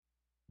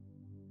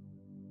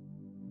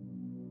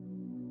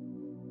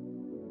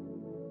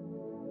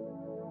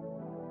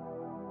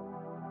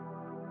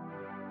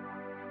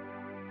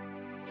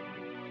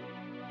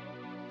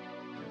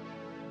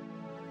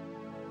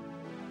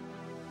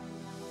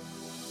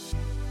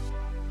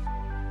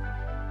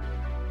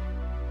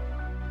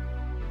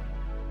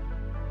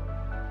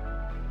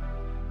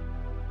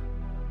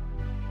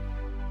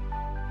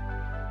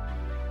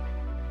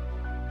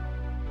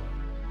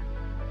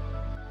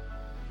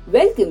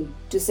Welcome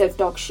to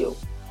Self-Talk Show,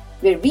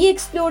 where we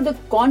explore the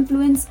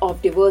confluence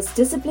of diverse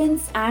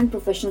disciplines and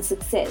professional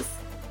success.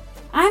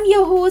 I'm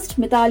your host,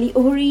 Mithali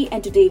Ohri,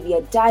 and today we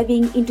are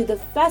diving into the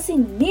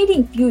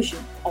fascinating fusion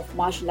of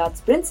martial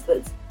arts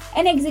principles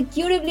and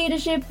executive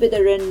leadership with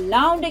a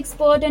renowned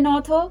expert and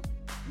author,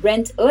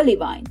 Brent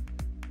Earlewine.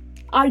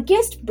 Our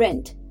guest,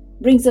 Brent,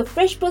 brings a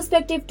fresh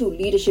perspective to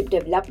leadership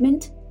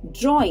development,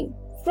 drawing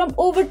from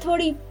over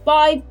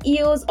 35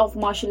 years of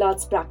martial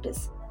arts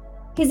practice.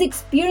 His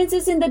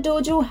experiences in the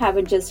dojo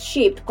haven't just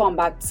shaped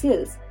combat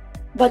skills,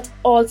 but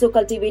also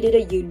cultivated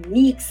a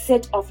unique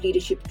set of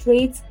leadership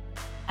traits,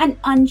 an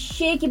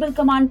unshakable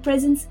command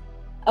presence,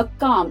 a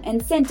calm and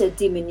centered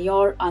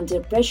demeanor under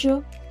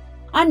pressure,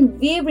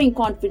 unwavering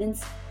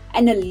confidence,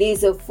 and a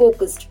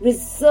laser-focused,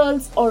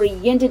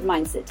 results-oriented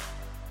mindset.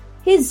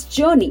 His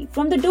journey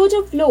from the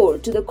dojo floor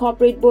to the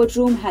corporate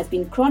boardroom has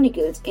been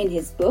chronicled in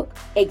his book,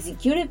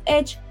 Executive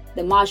Edge,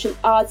 The Martial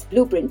Arts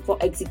Blueprint for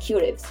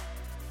Executives.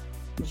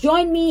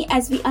 Join me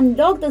as we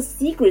unlock the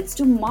secrets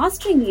to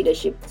mastering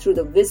leadership through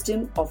the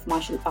wisdom of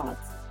martial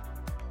arts.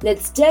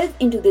 Let's delve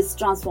into this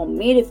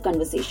transformative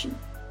conversation.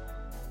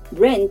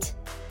 Brent,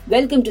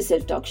 welcome to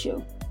Self-Talk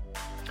Show.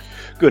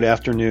 Good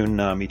afternoon,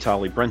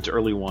 Mithali. Brent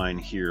Earlewine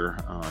here,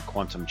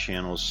 Quantum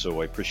Channels.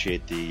 So I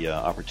appreciate the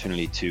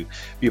opportunity to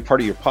be a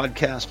part of your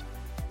podcast.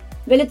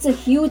 Well, it's a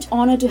huge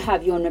honor to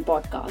have you on my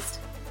podcast.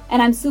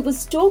 And I'm super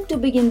stoked to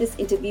begin this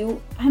interview.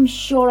 I'm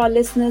sure our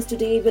listeners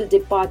today will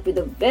depart with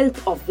a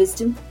wealth of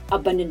wisdom,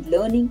 abundant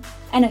learning,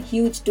 and a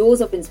huge dose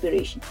of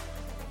inspiration.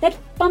 That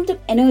pumped up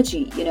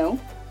energy,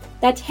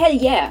 that hell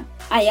yeah,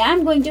 I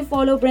am going to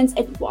follow Brent's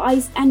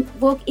advice and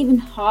work even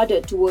harder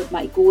toward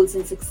my goals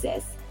and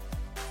success.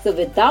 So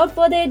without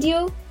further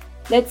ado,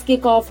 let's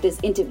kick off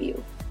this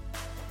interview.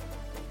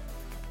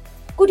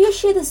 Could you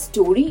share the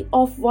story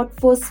of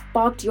what first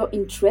sparked your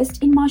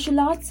interest in martial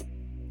arts?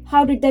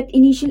 How did that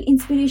initial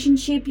inspiration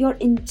shape your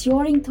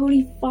enduring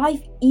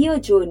 35-year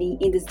journey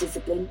in this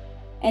discipline?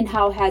 And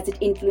how has it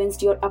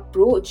influenced your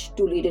approach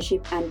to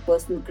leadership and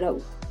personal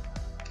growth?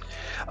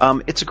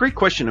 It's a great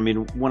question. I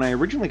mean, when I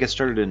originally got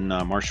started in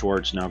martial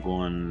arts, now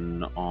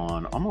going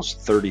on almost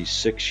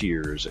 36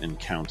 years and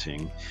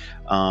counting,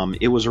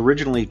 it was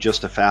originally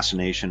just a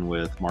fascination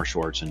with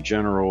martial arts in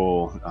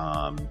general,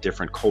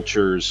 different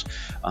cultures,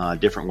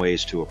 different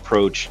ways to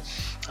approach.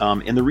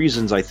 And the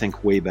reasons I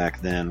think way back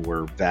then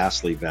were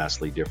vastly,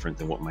 vastly different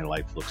than what my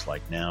life looks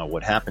like now.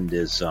 What happened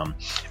is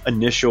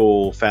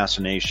initial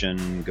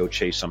fascination, go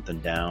chase something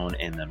down.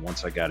 And then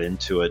once I got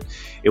into it,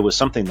 it was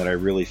something that I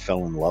really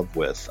fell in love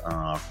with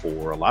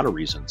for a lot of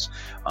reasons.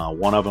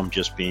 One of them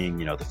just being,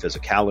 the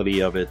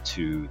physicality of it,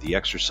 to the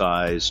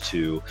exercise,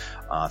 to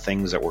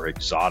things that were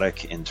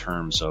exotic in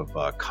terms of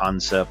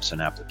concepts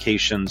and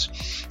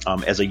applications.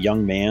 As a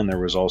young man, there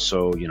was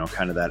also,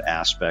 kind of that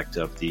aspect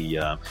of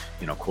the,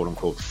 quote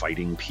unquote,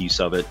 fighting piece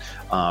of it.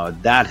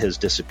 That has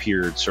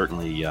disappeared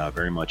certainly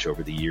very much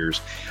over the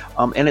years.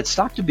 And it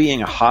stopped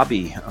being a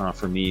hobby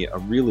for me a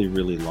really,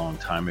 really long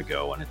time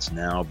ago. And it's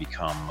now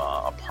become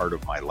a part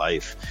of my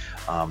life.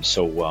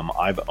 So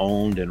I've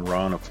owned and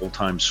run a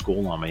full-time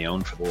school on my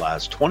own for the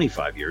last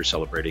 25 years,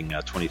 celebrating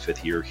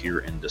 25th year here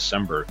in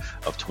December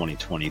of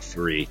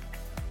 2023.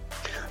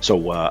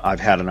 So I've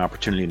had an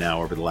opportunity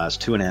now over the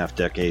last 2.5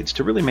 decades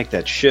to really make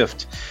that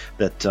shift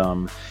that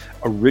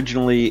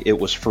originally it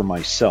was for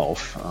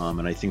myself.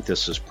 And I think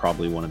this is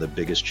probably one of the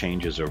biggest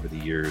changes over the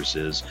years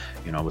is,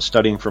 I was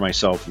studying for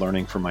myself,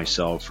 learning for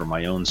myself, for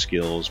my own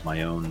skills,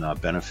 my own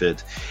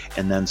benefit.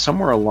 And then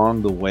somewhere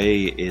along the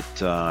way,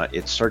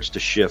 it starts to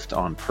shift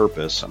on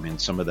purpose. I mean,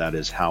 some of that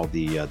is how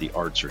the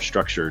arts are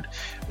structured,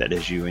 that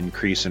as you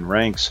increase in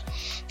ranks,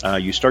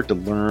 you start to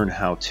learn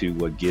how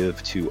to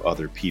give to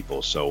other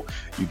people. So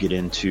you get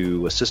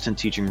into assistant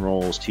teaching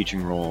roles,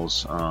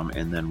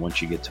 and then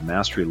once you get to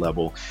mastery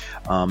level,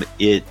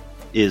 it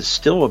is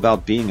still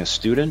about being a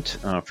student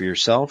for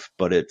yourself,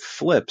 but it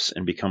flips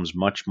and becomes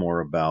much more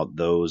about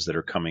those that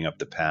are coming up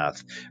the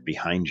path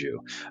behind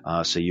you.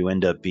 So you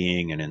end up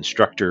being an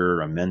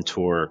instructor, a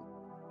mentor,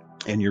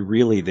 and you're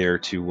really there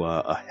to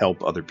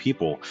help other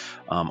people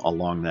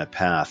along that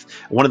path.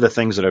 One of the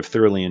things that I've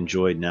thoroughly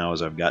enjoyed now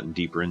as I've gotten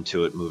deeper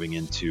into it, moving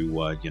into,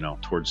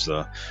 towards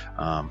the,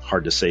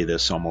 hard to say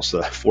this, almost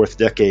the 4th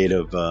decade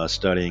of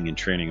studying and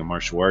training in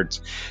martial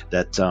arts,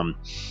 that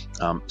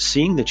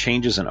seeing the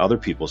changes in other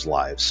people's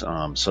lives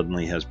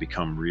suddenly has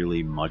become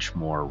really much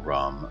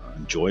more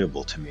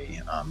enjoyable to me.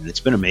 And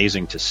it's been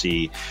amazing to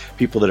see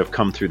people that have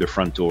come through the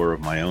front door of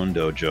my own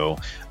dojo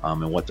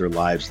and what their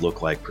lives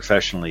look like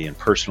professionally and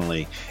personally,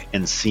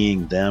 and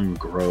seeing them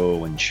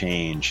grow and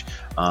change.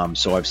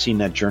 So I've seen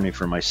that journey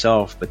for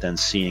myself, but then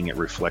seeing it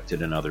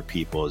reflected in other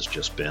people has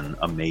just been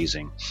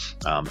amazing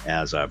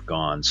as I've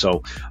gone.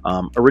 So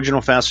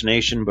original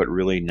fascination, but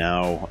really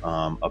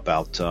now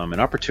about an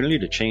opportunity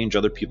to change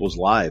other people's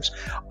lives.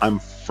 I'm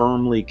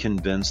firmly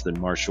convinced that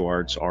martial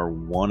arts are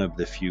one of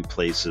the few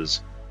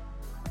places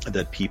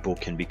that people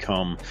can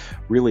become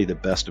really the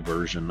best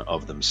version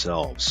of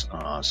themselves.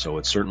 So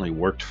it certainly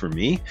worked for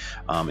me,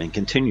 and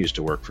continues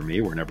to work for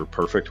me. We're never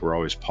perfect. We're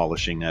always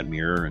polishing that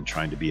mirror and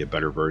trying to be a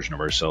better version of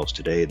ourselves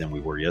today than we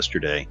were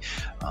yesterday.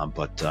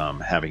 But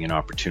having an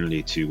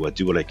opportunity to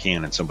do what I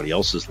can in somebody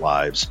else's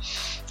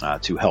lives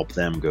to help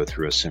them go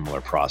through a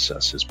similar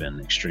process has been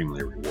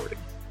extremely rewarding.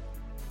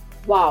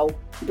 Wow,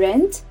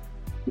 Brent,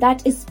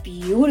 that is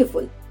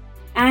beautiful.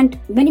 And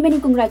many, many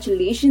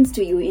congratulations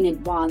to you in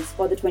advance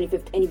for the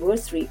 25th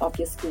anniversary of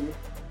your school.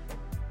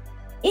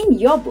 In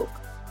your book,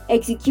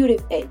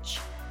 Executive Edge,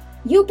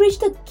 you bridge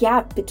the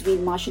gap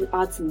between martial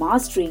arts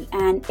mastery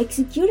and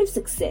executive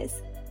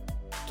success.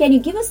 Can you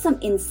give us some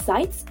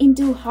insights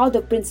into how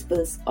the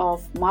principles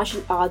of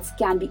martial arts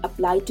can be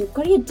applied to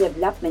career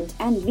development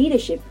and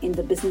leadership in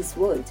the business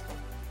world?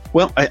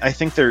 Well, I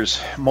think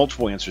there's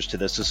multiple answers to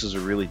this. This is a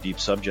really deep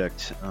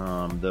subject.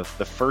 The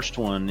first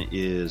one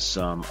is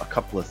a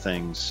couple of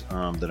things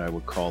that I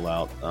would call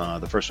out.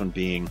 The first one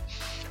being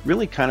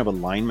really kind of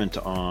alignment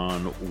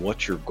on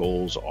what your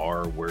goals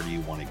are, where do you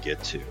want to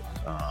get to.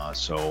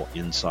 So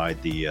inside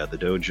the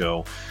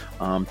dojo,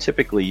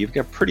 typically you've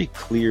got pretty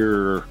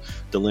clear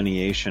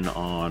delineation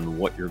on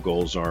what your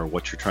goals are,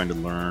 what you're trying to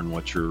learn,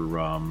 what you're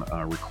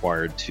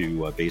required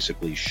to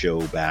basically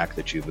show back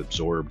that you've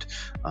absorbed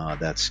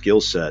that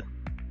skill set.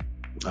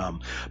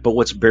 But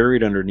what's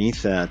buried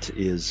underneath that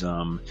is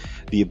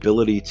the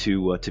ability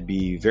to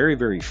be very,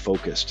 very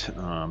focused.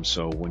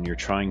 So when you're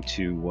trying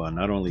to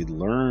not only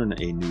learn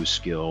a new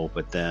skill,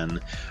 but then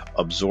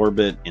absorb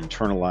it,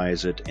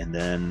 internalize it, and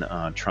then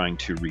trying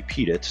to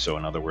repeat it. So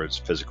in other words,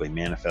 physically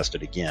manifest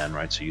it again,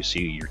 right? So you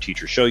see your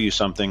teacher show you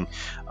something,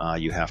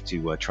 you have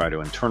to try to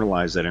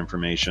internalize that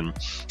information,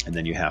 and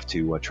then you have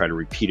to try to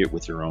repeat it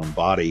with your own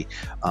body.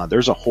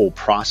 There's a whole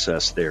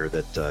process there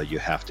that you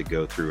have to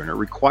go through, and it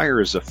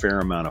requires a fair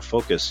amount of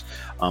focus.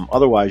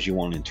 Otherwise, you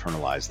won't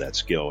internalize that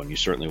skill, and you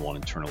certainly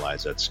won't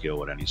internalize that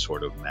skill at any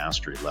sort of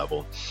mastery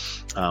level.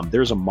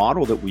 There's a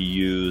model that we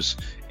use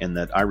and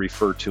that I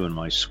refer to in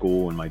my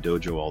school and my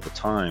dojo all the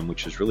time,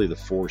 which is really the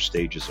 4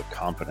 stages of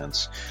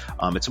competence.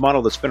 It's a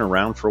model that's been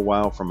around for a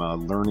while from a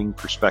learning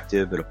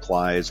perspective. It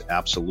applies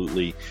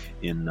absolutely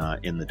in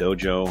the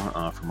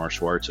dojo for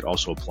martial arts. It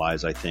also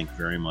applies, I think,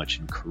 very much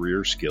in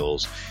career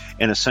skills.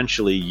 And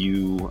essentially,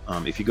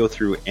 if you go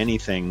through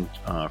anything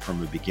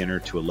from a beginner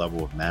to a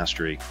level of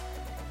mastery,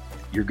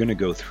 you're going to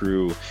go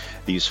through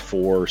these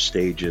 4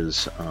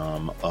 stages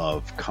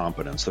of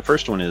competence. The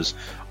first one is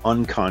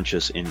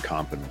unconscious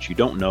incompetence. You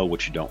don't know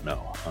what you don't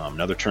know.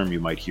 Another term you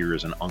might hear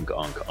is an unk,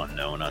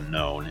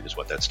 unknown is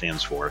what that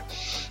stands for.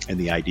 And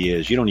the idea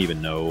is you don't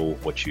even know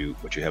what you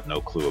have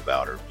no clue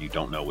about, or you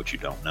don't know what you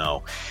don't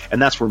know.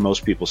 And that's where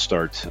most people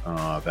start,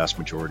 vast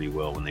majority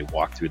will, when they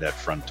walk through that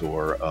front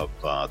door of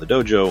the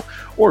dojo.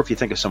 Or if you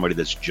think of somebody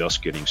that's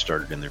just getting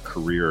started in their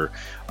career,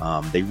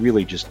 they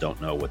really just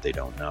don't know what they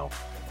don't know.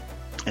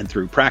 And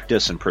through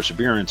practice and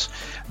perseverance,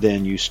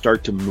 then you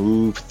start to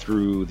move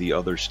through the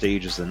other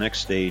stages. The next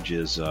stage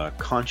is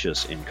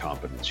conscious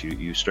incompetence.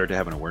 You start to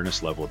have an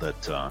awareness level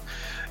that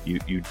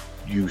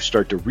you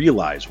start to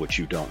realize what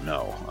you don't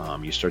know.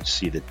 You start to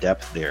see the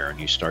depth there, and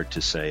you start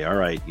to say, all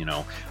right,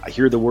 I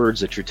hear the words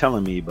that you're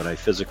telling me, but I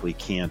physically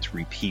can't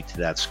repeat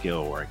that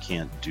skill, or I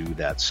can't do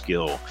that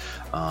skill.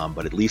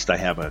 But at least I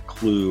have a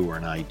clue or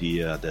an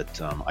idea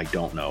that I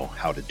don't know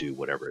how to do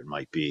whatever it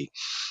might be.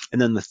 And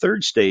then the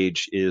third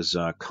stage is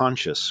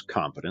conscious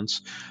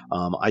competence.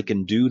 I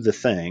can do the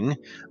thing,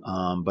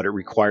 but it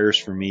requires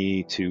for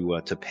me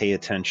to pay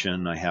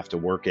attention. I have to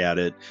work at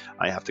it.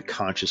 I have to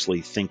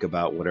consciously think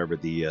about whatever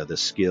the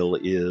skill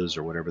is,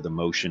 or whatever the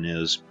motion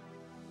is.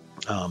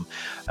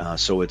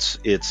 So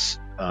it's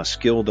a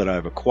skill that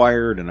I've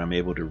acquired, and I'm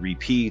able to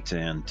repeat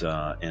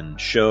and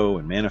show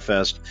and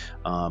manifest,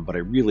 but I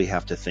really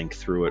have to think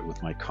through it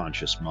with my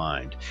conscious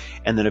mind.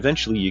 And then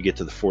eventually you get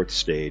to the 4th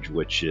stage,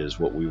 which is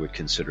what we would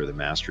consider the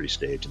mastery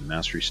stage. And the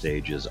mastery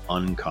stage is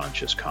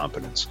unconscious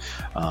competence.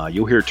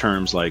 You'll hear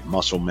terms like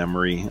muscle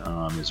memory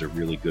is a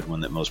really good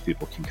one that most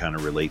people can kind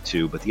of relate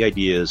to, but the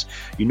idea is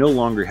you no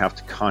longer have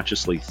to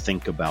consciously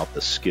think about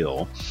the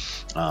skill,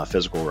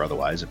 physical or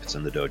otherwise. If it's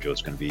in the dojo,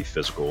 it's going to be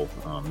physical,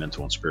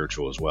 mental, and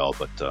spiritual as well,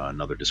 but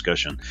another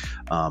discussion.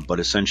 But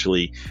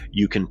essentially,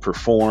 you can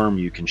perform,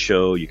 you can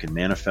show, you can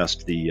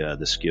manifest the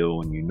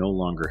skill, and you no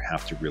longer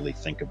have to really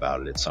think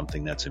about it. It's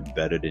something that's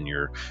embedded in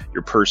your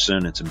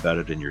person, it's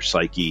embedded in your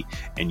psyche,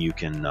 and you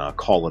can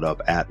call it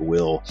up at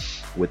will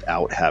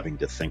without having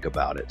to think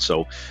about it.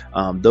 So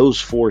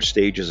those 4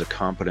 stages of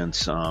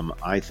competence,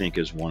 I think,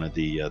 is one of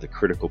the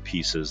critical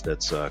pieces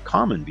that's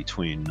common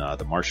between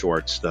the martial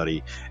arts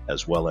study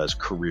as well as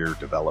career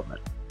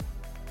development.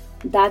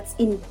 That's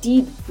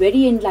indeed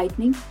very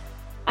enlightening.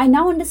 I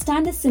now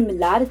understand the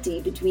similarity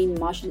between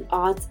martial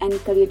arts and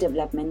career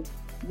development.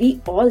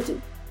 We all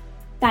do.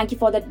 Thank you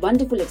for that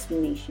wonderful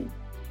explanation.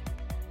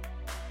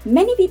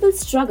 Many people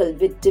struggle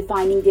with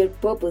defining their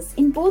purpose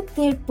in both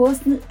their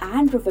personal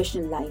and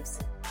professional lives.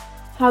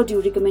 How do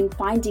you recommend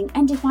finding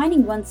and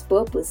defining one's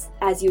purpose,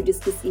 as you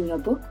discuss in your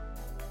book?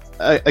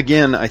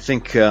 Again, I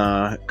think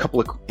a couple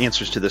of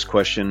answers to this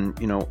question.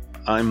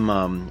 I'm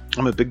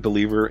a big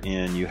believer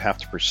in you have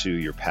to pursue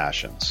your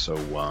passions. So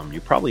you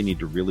probably need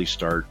to really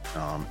start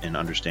in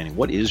understanding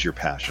what is your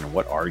passion and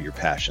what are your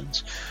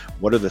passions.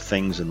 What are the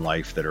things in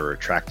life that are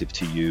attractive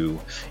to you,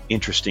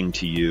 interesting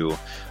to you,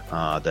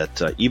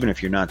 that even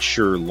if you're not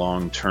sure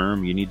long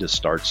term, you need to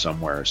start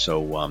somewhere.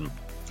 So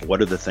what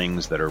are the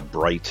things that are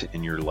bright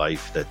in your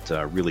life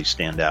that really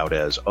stand out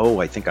as, oh,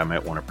 I think I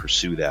might want to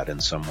pursue that in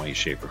some way,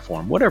 shape, or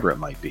form, whatever it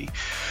might be.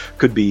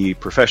 Could be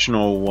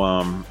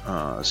professional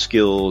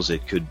skills.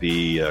 It could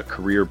be a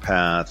career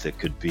path. It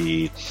could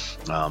be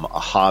a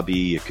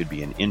hobby. It could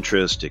be an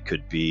interest. It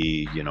could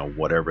be,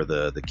 whatever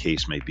the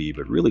case may be.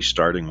 But really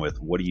starting with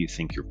what do you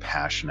think you're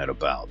passionate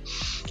about?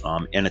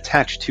 And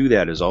attached to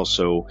that is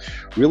also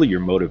really your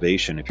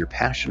motivation. If you're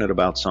passionate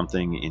about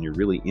something and you're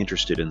really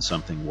interested in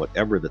something,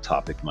 whatever the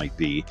topic might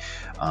be,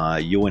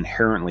 you'll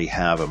inherently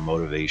have a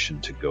motivation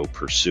to go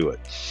pursue it.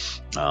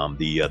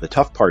 The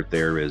tough part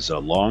there is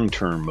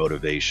long-term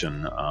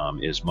motivation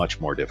is much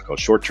more difficult.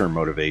 Short-term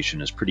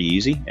motivation is pretty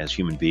easy. As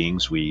human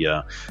beings, we,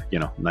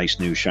 nice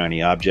new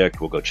shiny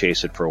object, we'll go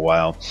chase it for a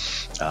while.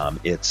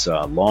 It's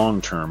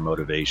long-term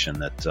motivation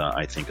that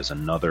I think is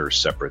another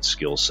separate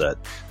skill set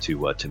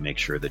to make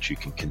sure that you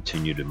can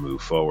continue to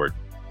move forward.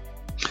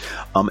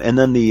 And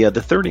then the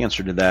third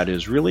answer to that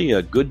is really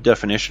a good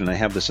definition, and I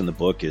have this in the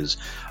book, is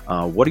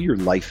what are your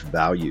life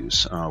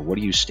values? What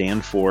do you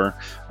stand for?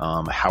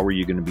 How are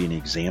you going to be an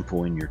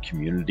example in your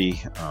community,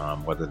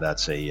 whether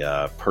that's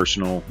a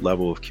personal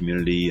level of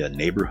community, a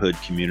neighborhood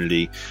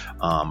community,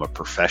 a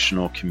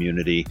professional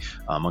community,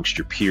 amongst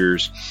your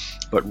peers?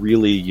 But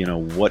really,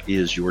 what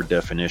is your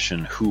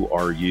definition? Who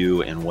are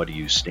you and what do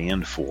you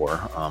stand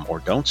for or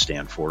don't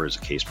stand for, as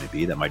the case may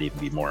be? That might even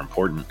be more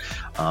important.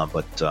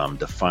 But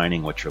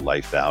defining what your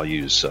life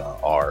values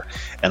are.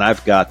 And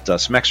I've got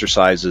some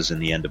exercises in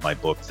the end of my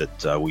book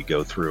that we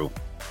go through.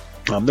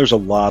 There's a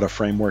lot of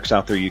frameworks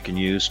out there you can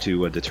use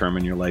to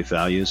determine your life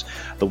values.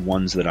 The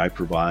ones that I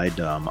provide,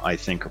 I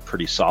think, are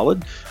pretty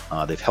solid.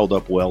 They've held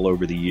up well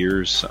over the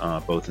years,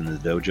 both in the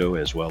dojo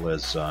as well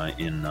as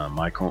in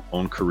my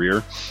own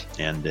career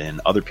and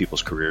in other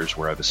people's careers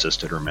where I've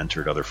assisted or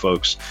mentored other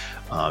folks.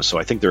 So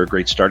I think they're a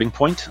great starting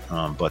point,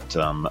 but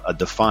a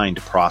defined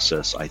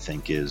process, I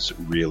think, is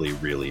really,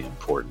 really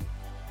important.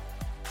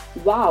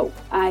 Wow,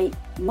 I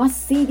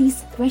must say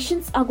these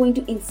questions are going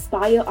to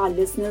inspire our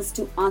listeners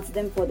to answer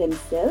them for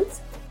themselves,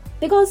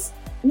 because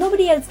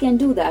nobody else can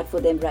do that for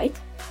them, right?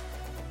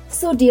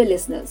 So dear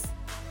listeners,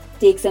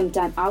 take some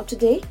time out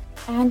today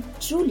and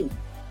truly,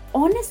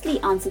 honestly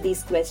answer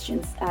these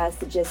questions as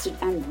suggested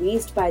and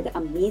raised by the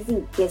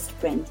amazing guest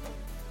Brent.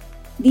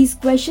 These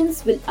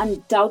questions will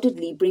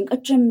undoubtedly bring a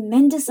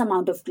tremendous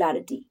amount of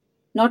clarity,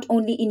 not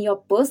only in your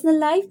personal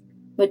life,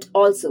 but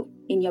also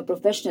in your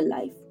professional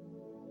life.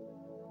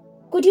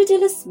 Could you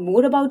tell us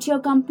more about your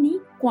company,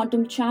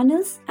 Quantum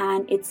Channels,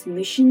 and its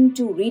mission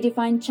to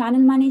redefine channel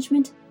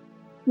management?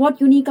 What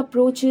unique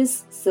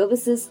approaches,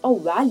 services, or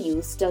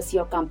values does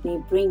your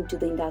company bring to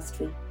the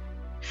industry?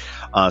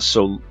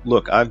 So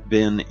look, I've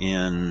been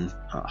in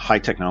high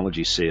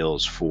technology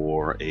sales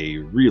for a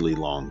really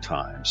long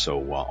time.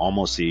 So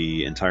almost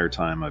the entire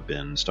time I've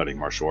been studying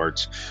martial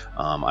arts,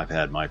 I've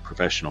had my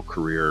professional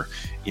career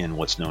in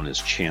what's known as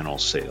channel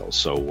sales.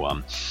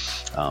 So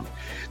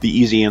the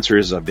easy answer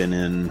is I've been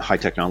in high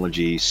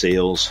technology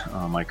sales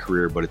my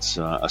career, but it's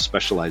a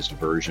specialized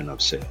version of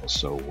sales.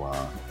 So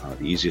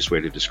the easiest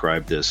way to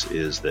describe this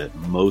is that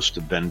most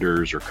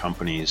vendors or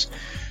companies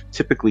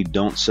typically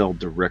don't sell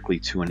directly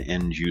to an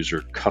end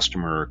user,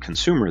 customer, or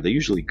consumer. They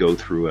usually go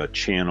through a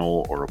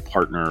channel or a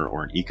partner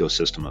or an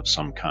ecosystem of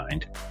some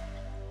kind.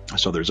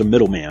 So there's a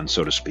middleman,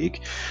 so to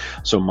speak.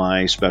 So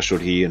my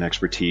specialty and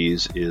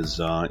expertise is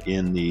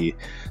in the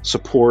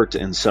support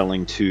and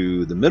selling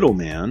to the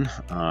middleman,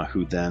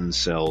 who then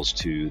sells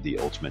to the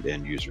ultimate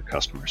end user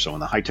customer. So in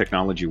the high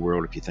technology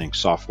world, if you think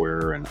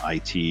software and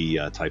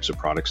IT types of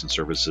products and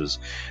services,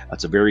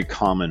 that's a very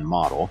common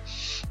model.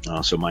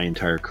 So my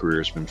entire career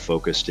has been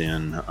focused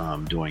in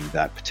doing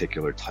that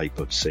particular type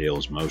of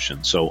sales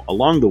motion. So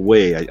along the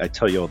way, I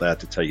tell you all that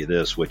to tell you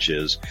this, which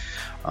is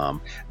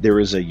there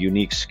is a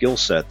unique skill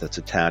set that's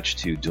attached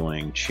to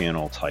doing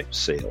channel type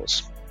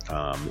sales.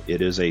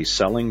 It is a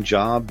selling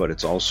job, but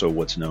it's also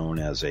what's known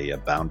as a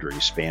boundary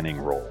spanning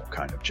role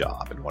kind of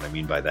job. And what I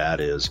mean by that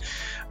is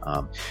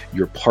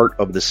you're part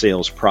of the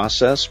sales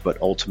process,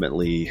 but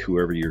ultimately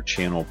whoever your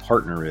channel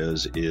partner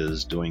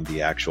is doing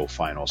the actual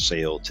final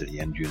sale to the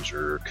end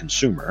user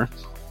consumer.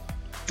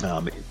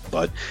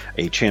 But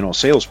a channel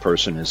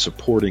salesperson is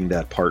supporting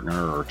that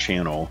partner or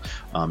channel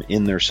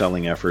in their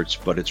selling efforts,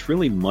 but it's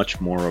really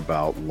much more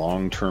about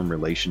long-term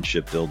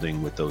relationship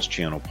building with those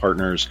channel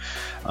partners,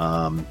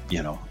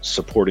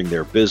 supporting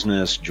their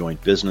business,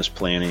 joint business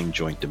planning,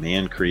 joint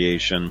demand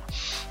creation.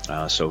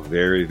 So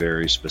very,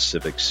 very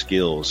specific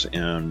skills.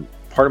 And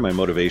part of my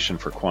motivation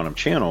for Quantum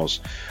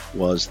Channels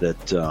was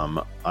that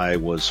I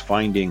was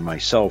finding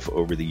myself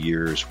over the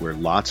years where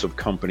lots of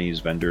companies,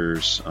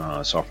 vendors,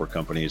 software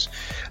companies,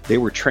 they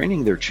were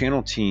training their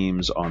channel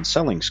teams on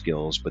selling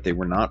skills, but they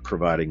were not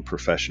providing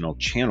professional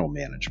channel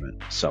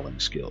management selling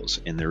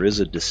skills. And there is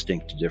a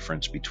distinct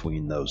difference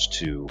between those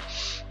two,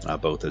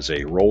 both as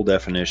a role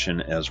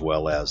definition as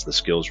well as the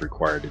skills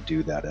required to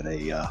do that at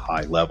a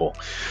high level.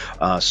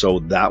 So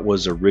that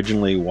was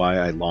originally why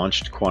I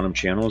launched Quantum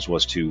Channels,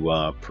 was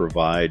to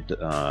provide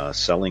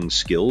selling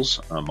skills,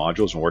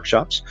 modules and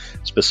workshops,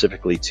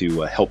 specifically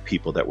to help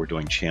people that were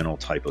doing channel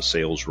type of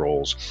sales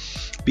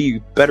roles be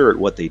better at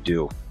what they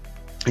do,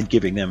 and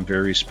giving them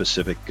very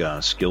specific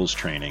skills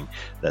training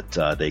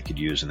that they could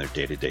use in their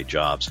day-to-day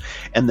jobs.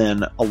 And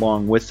then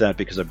along with that,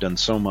 because I've done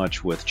so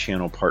much with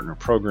channel partner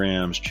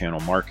programs,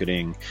 channel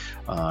marketing,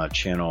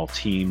 channel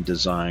team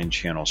design,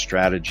 channel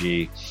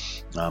strategy,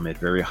 at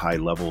very high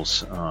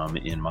levels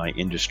in my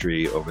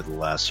industry over the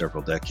last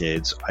several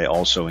decades, I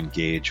also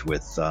engage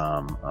with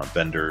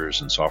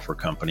vendors and software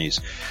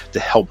companies to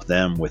help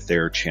them with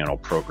their channel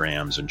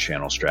programs and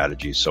channel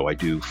strategies. So I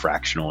do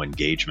fractional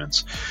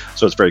engagements.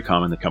 So it's very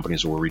common that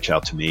companies will reach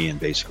out to me and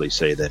basically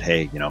say that,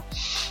 hey,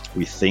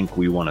 we think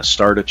we want to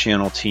start a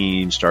channel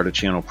team, start a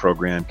channel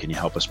program. Can you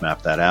help us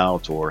map that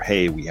out? Or,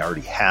 hey, we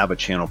already have a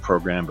channel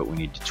program, but we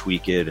need to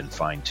tweak it and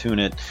fine tune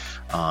it.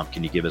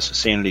 Can you give us a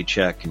sanity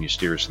check? Can you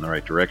steer us in the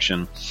right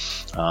direction?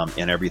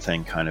 And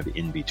everything kind of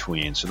in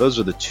between. So those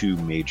are the two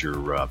major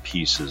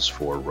pieces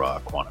for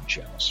Quantum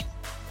Channels.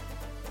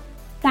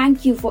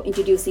 Thank you for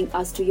introducing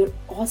us to your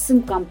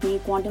awesome company,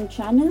 Quantum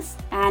Channels,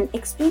 and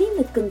explaining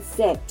the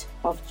concept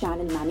of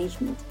channel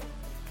management.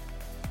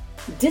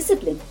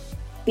 Discipline,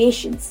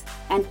 patience,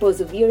 and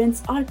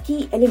perseverance are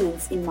key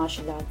elements in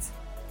martial arts,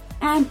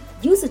 and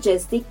you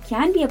suggest they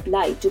can be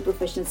applied to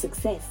professional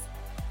success.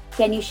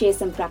 Can you share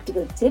some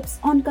practical tips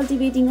on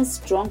cultivating a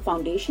strong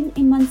foundation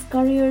in one's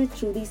career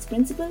through these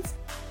principles?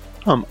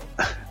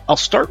 I'll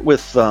start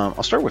with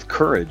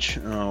courage.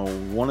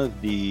 One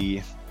of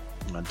the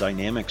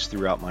dynamics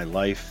throughout my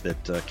life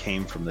that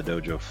came from the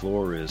dojo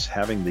floor is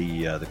having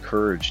the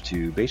courage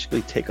to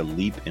basically take a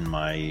leap in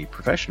my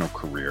professional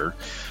career,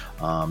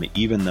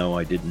 even though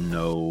I didn't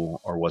know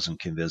or wasn't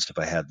convinced if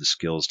I had the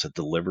skills to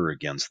deliver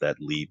against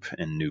that leap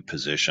and new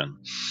position.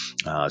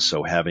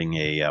 So having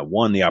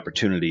the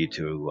opportunity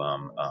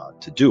to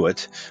do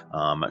it.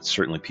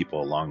 Certainly,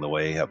 people along the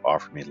way have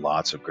offered me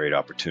lots of great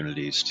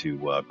opportunities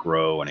to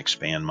grow and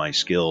expand my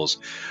skills,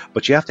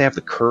 but you have to have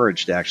the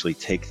courage to actually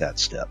take that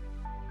step.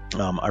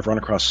 I've run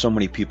across so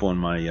many people in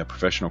my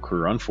professional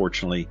career,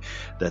 unfortunately,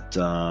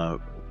 that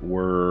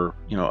were,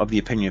 of the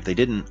opinion if they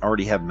didn't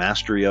already have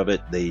mastery of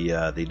it, they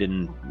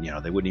didn't,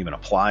 they wouldn't even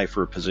apply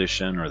for a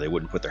position, or they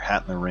wouldn't put their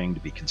hat in the ring to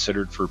be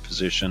considered for a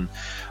position.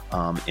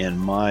 And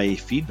my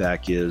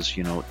feedback is,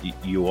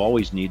 you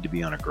always need to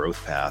be on a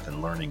growth path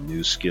and learning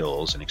new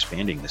skills and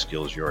expanding the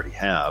skills you already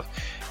have.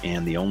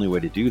 And the only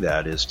way to do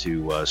that is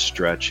to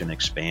stretch and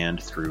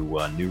expand through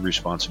new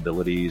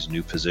responsibilities,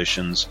 new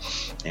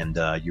positions. And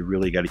you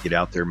really got to get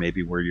out there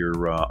maybe where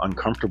you're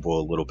uncomfortable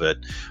a little bit,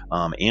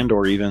 and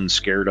or even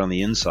scared on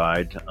the inside,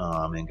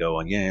 and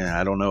going, yeah,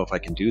 I don't know if I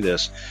can do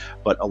this.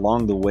 But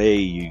along the way,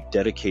 you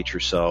dedicate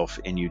yourself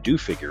and you do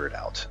figure it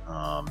out.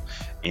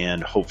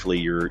 And hopefully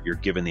you're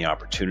given the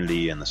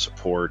opportunity and the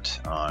support,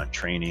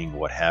 training,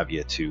 what have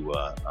you, to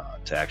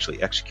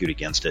actually execute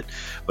against it.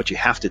 But you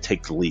have to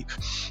take the leap.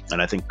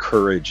 And I think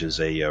courage is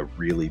a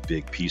really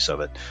big piece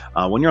of it.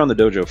 When you're on the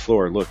dojo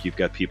floor, look, you've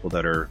got people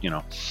that are,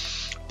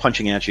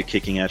 punching at you,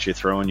 kicking at you,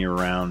 throwing you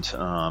around.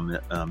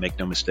 Make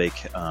no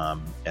mistake,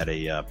 at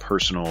a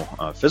personal,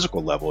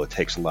 physical level, it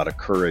takes a lot of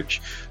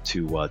courage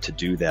to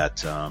do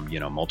that.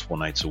 Multiple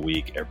nights a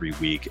week,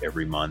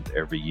 every month,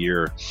 every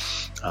year,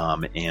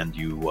 and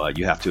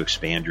you have to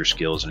expand your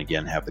skills, and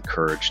again have the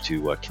courage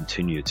to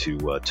continue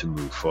to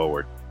move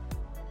forward.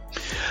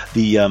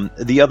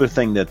 The other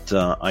thing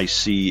that I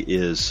see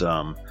is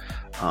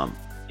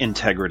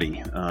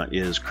integrity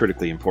is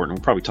critically important.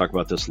 We'll probably talk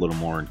about this a little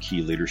more in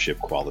key leadership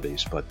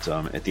qualities, but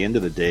at the end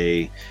of the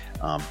day,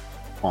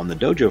 on the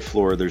dojo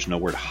floor, there's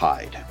nowhere to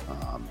hide.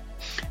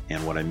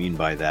 And what I mean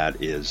by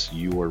that is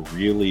you are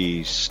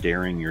really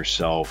staring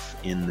yourself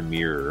in the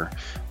mirror,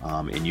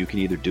 and you can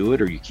either do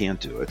it or you can't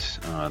do it.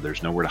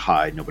 There's nowhere to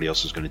hide. Nobody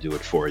else is going to do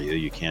it for you.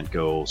 You can't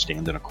go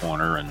stand in a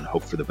corner and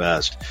hope for the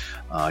best.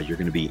 You're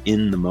going to be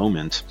in the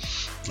moment,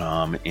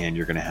 and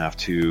you're going to have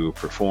to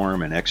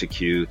perform and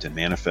execute and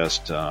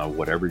manifest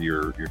whatever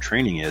your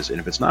training is.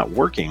 And if it's not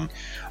working,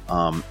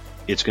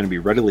 it's going to be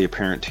readily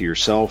apparent to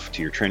yourself,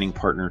 to your training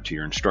partner, to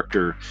your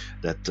instructor,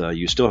 that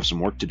you still have some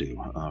work to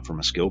do from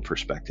a skill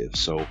perspective.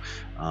 So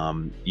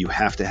you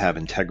have to have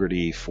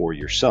integrity for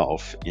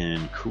yourself.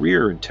 In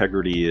career,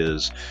 integrity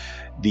is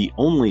the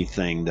only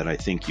thing that I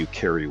think you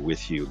carry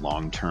with you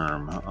long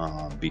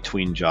term,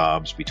 between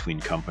jobs, between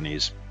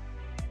companies.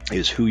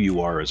 is who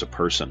you are as a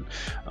person,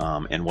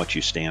 and what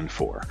you stand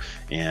for.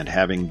 And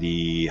having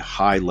the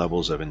high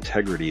levels of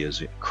integrity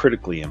is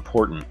critically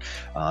important,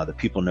 that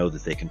people know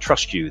that they can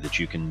trust you, that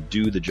you can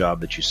do the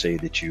job that you say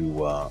that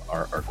you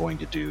are going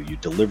to do. You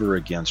deliver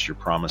against your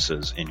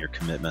promises and your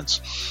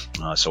commitments.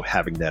 So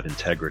having that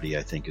integrity,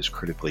 I think, is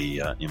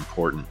critically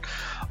important.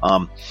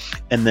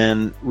 And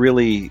then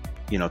really,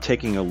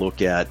 taking a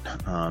look at,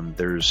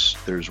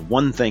 there's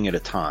one thing at a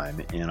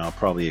time, and I'll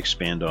probably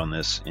expand on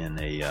this in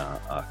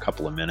a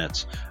couple of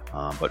minutes,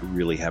 but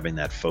really having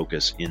that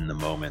focus in the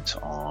moment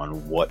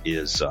on what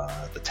is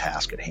the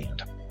task at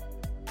hand.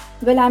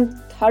 Well, I'm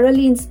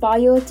thoroughly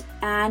inspired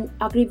and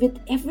agree with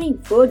every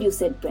word you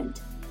said,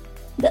 Brent.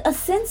 The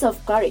essence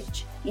of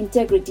courage,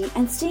 integrity,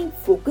 and staying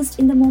focused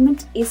in the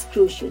moment is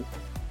crucial.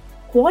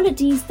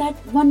 Qualities that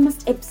one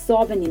must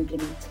absorb and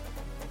implement.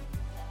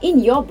 In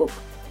your book,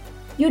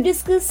 you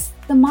discuss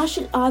the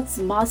martial arts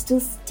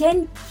master's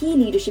 10 key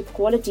leadership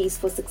qualities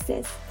for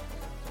success.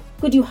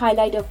 Could you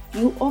highlight a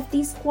few of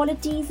these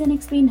qualities and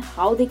explain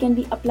how they can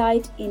be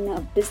applied in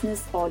a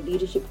business or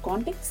leadership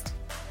context?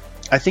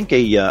 I think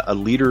a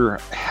leader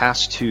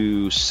has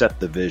to set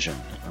the vision.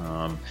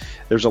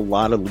 There's a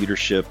lot of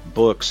leadership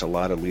books, a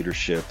lot of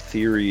leadership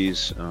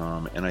theories,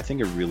 and I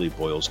think it really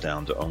boils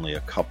down to only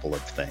a couple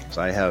of things.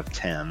 I have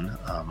 10.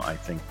 I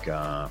think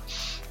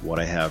what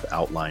I have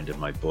outlined in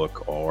my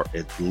book are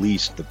at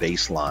least the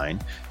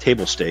baseline,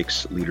 table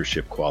stakes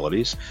leadership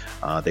qualities.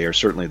 They are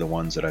certainly the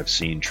ones that I've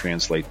seen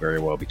translate very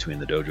well between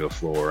the dojo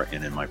floor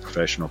and in my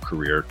professional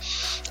career.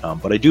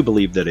 But I do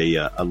believe that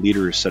a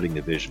leader is setting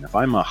the vision. If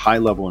I'm a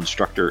high-level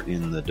instructor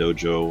in the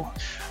dojo,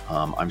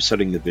 I'm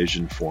setting the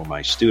vision for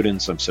my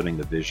students. I'm setting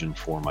the vision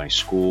for my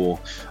school.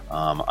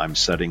 I'm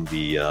setting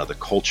the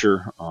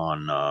culture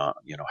on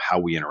how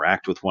we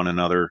interact with one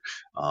another,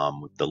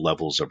 with the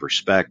levels of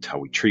respect, how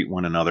we treat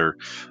one another.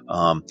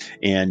 And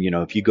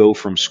if you go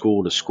from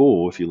school to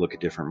school, if you look at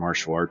different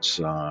martial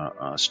arts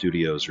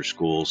studios or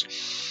schools,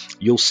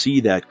 you'll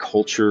see that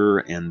culture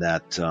and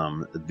that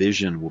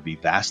vision will be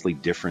vastly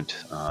different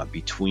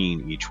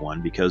between each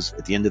one, because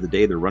at the end of the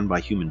day, they're run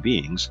by human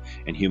beings,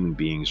 and human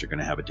beings are going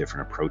to have a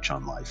different approach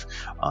on life.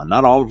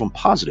 Not all of them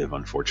positive,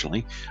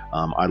 unfortunately.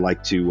 I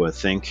like to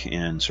think,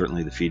 and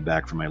certainly the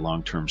feedback from my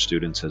long-term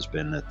students has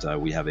been that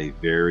we have a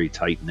very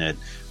tight-knit,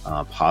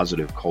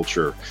 positive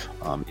culture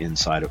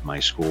inside of my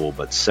school.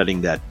 But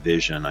setting that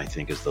vision, I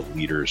think, is the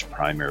leader's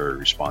primary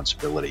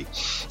responsibility,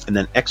 and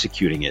then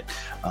executing it.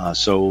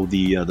 So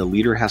the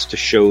leader has to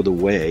show the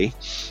way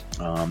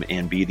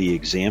and be the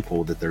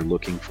example that they're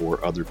looking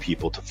for other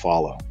people to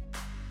follow.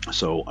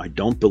 So I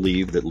don't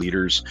believe that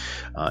leaders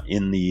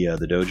in the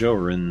dojo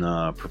or in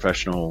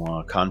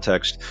professional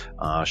context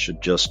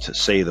should just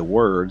say the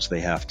words.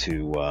 They have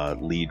to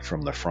lead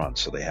from the front.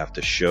 So they have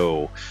to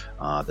show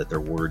that their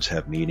words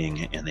have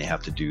meaning, and they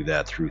have to do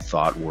that through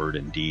thought, word,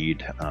 and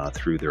deed,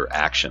 through their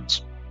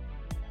actions.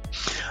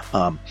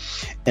 And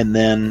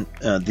then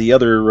the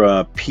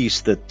other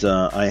piece that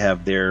I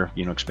have there,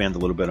 expand a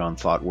little bit on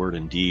thought, word,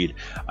 and deed.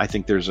 I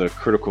think there's a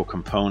critical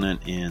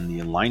component in the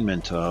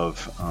alignment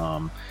of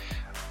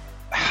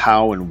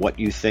how and what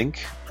you think,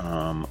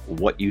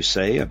 what you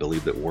say. I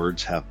believe that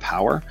words have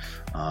power.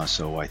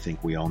 So I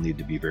think we all need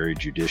to be very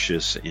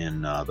judicious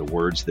in the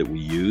words that we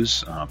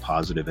use,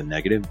 positive and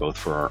negative, both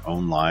for our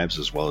own lives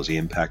as well as the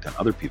impact on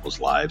other people's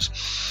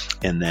lives.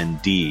 And then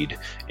deed.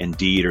 And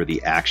deed are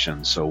the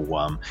actions.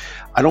 So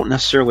I don't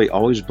necessarily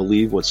always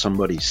believe what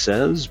somebody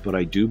says, but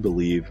I do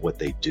believe what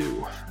they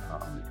do.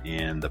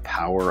 And the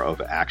power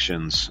of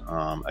actions,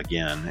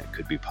 again, it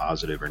could be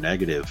positive or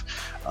negative,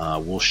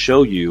 will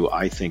show you,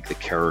 I think, the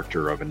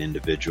character of an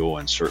individual,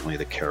 and certainly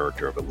the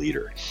character of a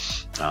leader.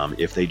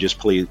 If they just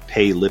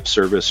pay lip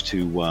service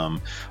to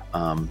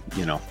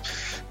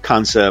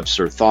concepts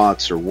or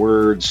thoughts or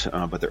words,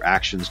 but their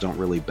actions don't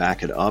really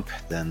back it up,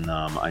 then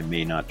I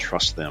may not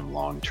trust them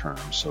long term.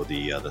 So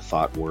the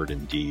thought, word,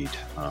 and deed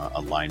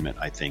alignment,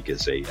 I think,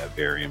 is a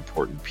very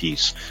important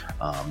piece,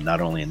 not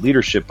only in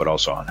leadership but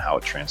also on how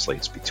it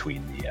translates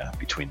between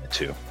the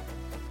two.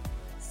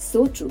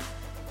 So true.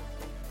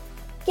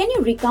 Can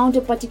you recount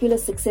a particular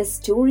success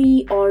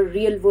story or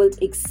real-world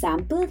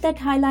example that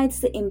highlights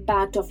the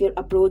impact of your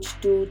approach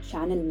to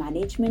channel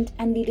management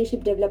and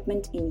leadership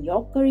development in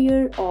your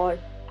career or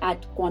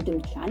at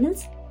Quantum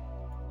Channels?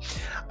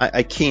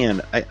 I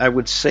can. I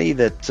would say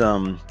that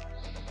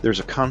there's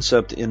a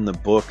concept in the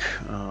book,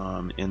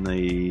 in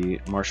the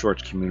martial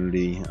arts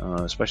community,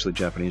 especially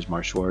Japanese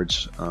martial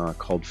arts,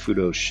 called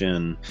Fudo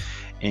Shin,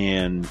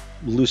 and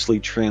loosely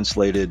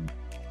translated,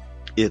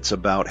 it's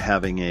about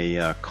having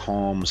a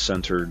calm,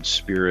 centered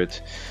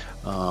spirit.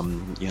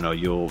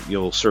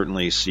 You'll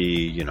certainly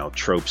see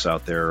tropes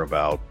out there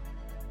about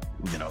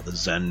the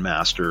Zen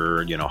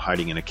master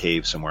hiding in a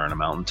cave somewhere on a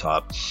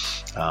mountaintop.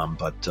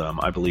 But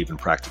I believe in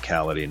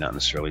practicality, not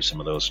necessarily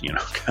some of those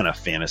kind of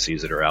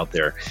fantasies that are out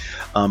there.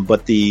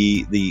 But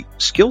the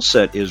skill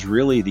set is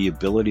really the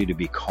ability to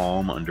be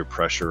calm under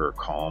pressure or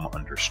calm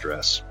under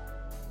stress.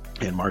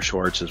 And martial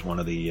arts is one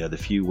of the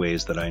few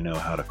ways that I know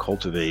how to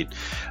cultivate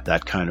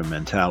that kind of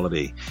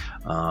mentality.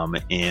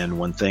 And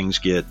when things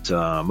get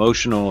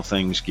emotional,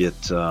 things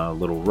get a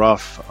little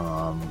rough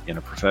in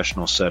a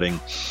professional setting,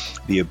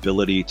 the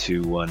ability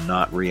to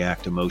not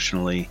react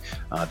emotionally,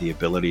 the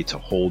ability to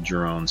hold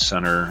your own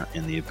center,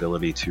 and the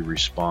ability to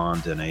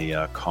respond in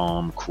a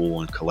calm,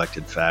 cool, and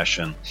collected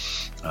fashion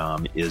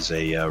is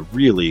a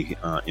really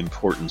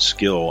important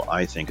skill,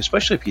 I think,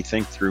 especially if you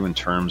think through in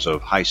terms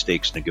of high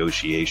stakes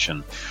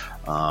negotiation.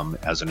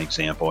 As an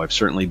example, I've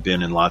certainly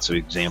been in lots of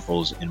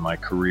examples in my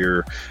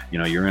career.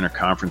 You're in a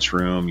conference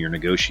room, you're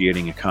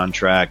negotiating a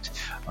contract.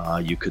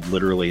 You could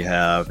literally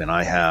have, and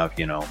I have,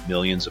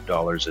 millions of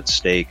dollars at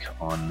stake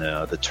on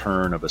the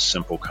turn of a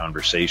simple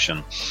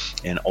conversation.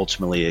 And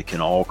ultimately, it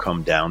can all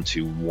come down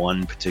to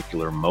one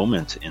particular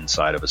moment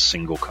inside of a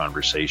single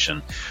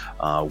conversation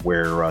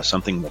where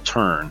something will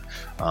turn.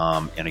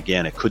 And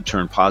again, it could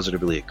turn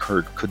positively, it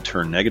could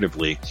turn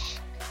negatively.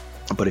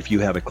 But if you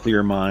have a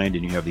clear mind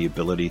and you have the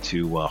ability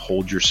to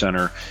hold your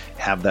center,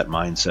 have that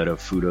mindset of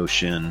Fudo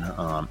Shin,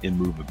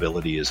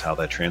 immovability is how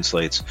that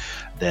translates,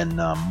 then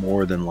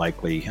more than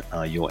likely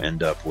you'll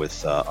end up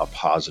with a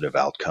positive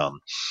outcome.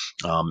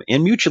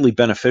 And mutually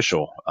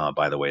beneficial,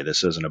 by the way.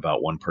 This isn't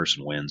about one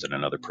person wins and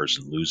another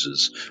person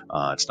loses.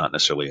 It's not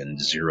necessarily a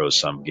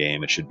zero-sum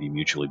game. It should be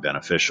mutually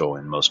beneficial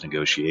in most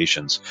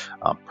negotiations.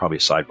 Probably a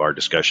sidebar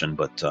discussion,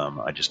 but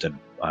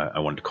I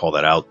wanted to call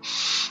that out.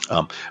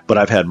 But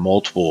I've had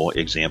multiple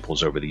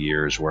examples over the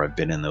years where I've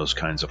been in those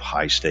kinds of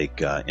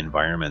high-stake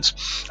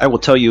environments. I will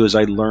tell you, as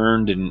I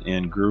learned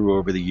and grew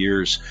over the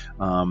years,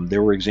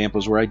 there were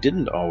examples where I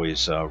didn't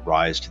always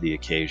rise to the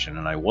occasion,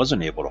 and I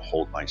wasn't able to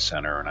hold my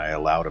center, and I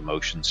allowed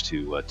emotions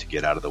to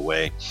get out of the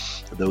way.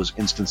 Those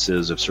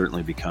instances have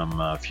certainly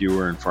become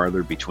fewer and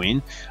farther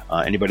between.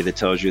 Anybody that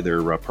tells you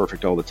they're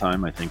perfect all the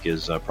time, I think,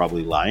 is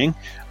probably lying.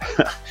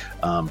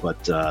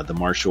 But the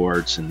martial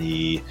arts and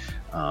the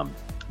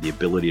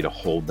ability to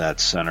hold that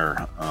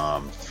center,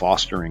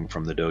 fostering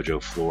from the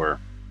dojo floor,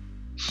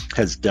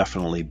 has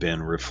definitely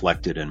been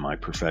reflected in my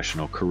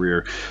professional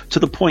career, to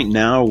the point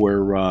now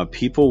where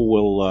people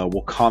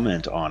will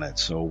comment on it.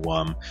 So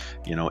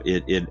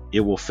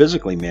it will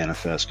physically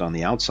manifest on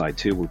the outside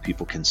too, where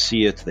people can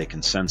see it, they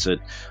can sense it,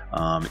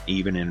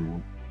 even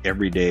in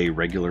everyday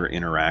regular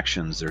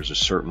interactions. There's a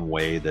certain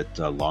way that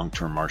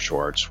long-term martial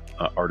arts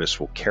artists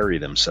will carry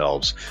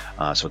themselves,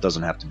 so it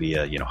doesn't have to be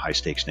a high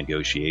stakes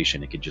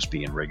negotiation. It could just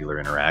be in regular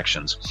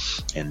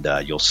interactions, and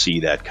you'll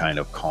see that kind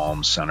of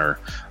calm center,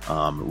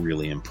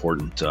 really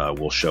important,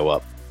 will show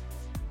up.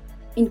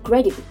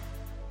 Incredible.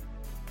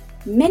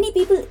 Many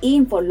people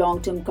aim for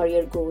long-term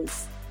career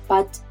goals,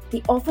 but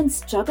they often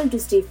struggle to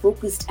stay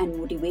focused and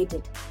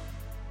motivated.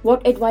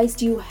 What advice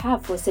do you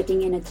have for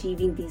setting and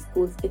achieving these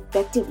goals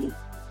effectively?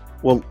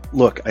 Well,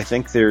 look, I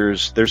think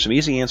there's some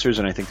easy answers,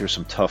 and I think there's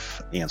some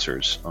tough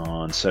answers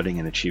on setting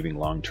and achieving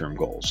long-term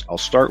goals. I'll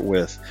start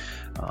with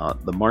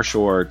the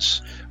martial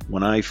arts.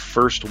 When I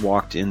first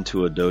walked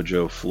into a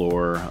dojo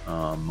floor,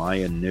 my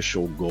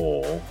initial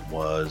goal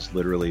was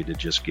literally to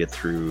just get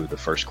through the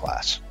first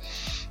class.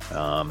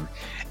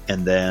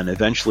 And then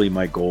eventually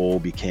my goal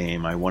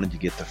became I wanted to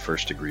get the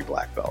first degree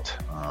black belt.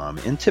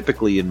 And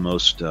typically in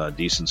most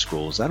decent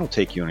schools, that'll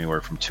take you anywhere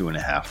from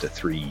 2.5 to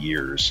 3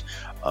 years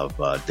of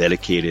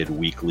dedicated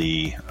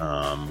weekly,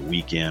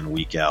 week in,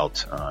 week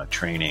out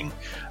training,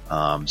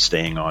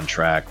 staying on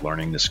track,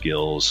 learning the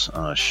skills,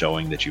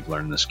 showing that you've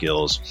learned the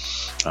skills.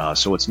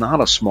 So it's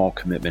not a small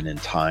commitment in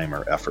time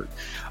or effort.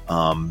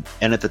 And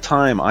at the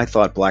time, I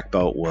thought black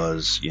belt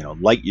was,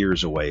 light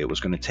years away. It was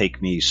going to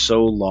take me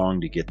so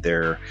long to get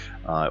there.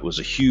 It was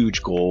a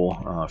huge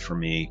goal for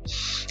me.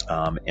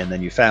 And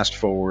then you fast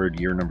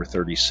forward year number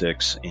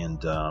 36,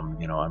 and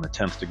I'm a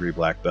 10th degree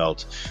black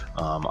belt.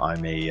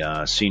 I'm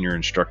a senior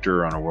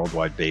instructor on a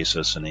worldwide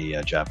basis in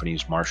a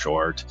Japanese martial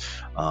art.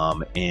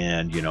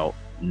 And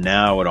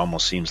now it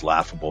almost seems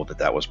laughable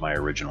that was my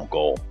original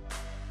goal.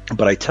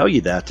 But I tell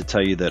you that to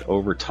tell you that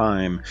over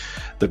time,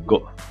 the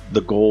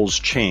goals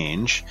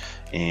change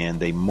and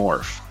they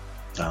morph.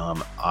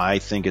 I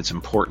think it's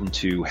important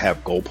to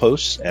have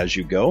goalposts as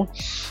you go.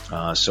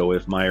 So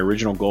if my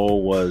original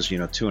goal was,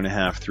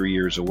 2.5, 3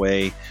 years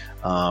away,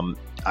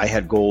 I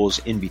had goals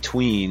in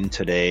between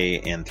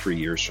today and 3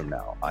 years from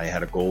now. I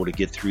had a goal to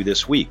get through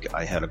this week.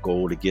 I had a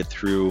goal to get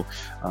through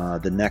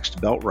the next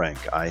belt rank.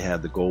 I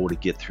had the goal to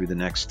get through the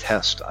next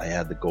test. I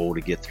had the goal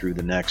to get through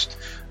the next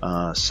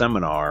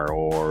seminar,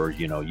 or,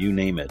 you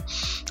name it.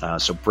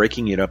 So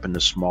breaking it up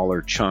into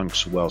smaller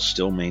chunks while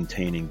still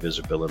maintaining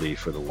visibility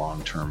for the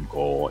long-term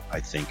goal, I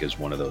think, is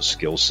one of those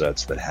skill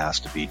sets that has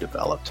to be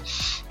developed.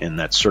 And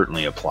that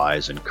certainly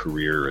applies in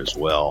career as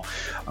well.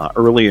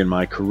 Early in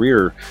my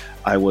career,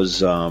 I was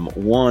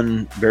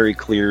very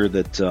clear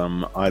that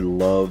I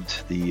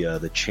loved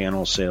the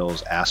channel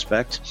sales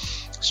aspect.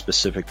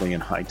 specifically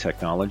in high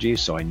technology,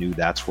 so I knew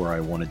that's where I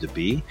wanted to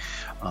be.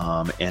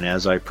 And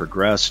as I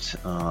progressed,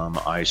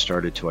 I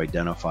started to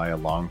identify a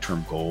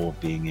long-term goal of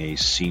being a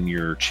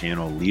senior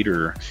channel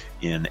leader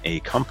in a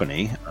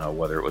company,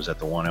 whether it was at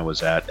the one I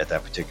was at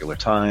that particular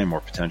time or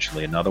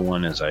potentially another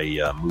one as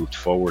I moved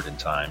forward in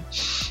time.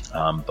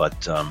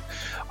 But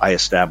I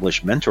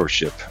established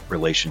mentorship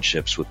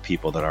relationships with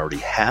people that already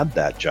had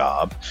that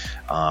job,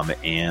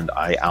 and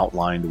I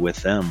outlined with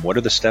them what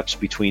are the steps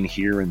between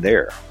here and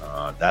there.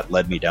 That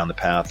led me down the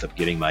path of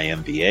getting my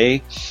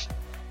MBA.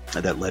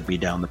 That led me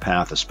down the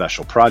path of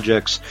special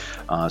projects.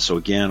 So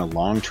again, a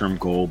long-term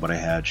goal, but I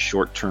had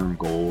short-term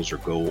goals or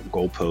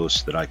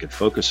goalposts that I could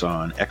focus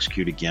on,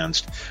 execute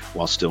against,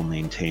 while still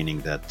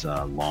maintaining that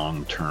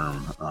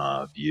long-term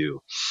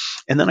view.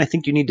 And then I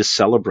think you need to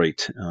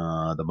celebrate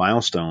the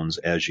milestones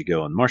as you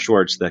go. In martial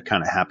arts, that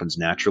kind of happens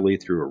naturally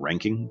through a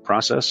ranking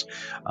process.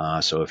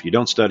 So if you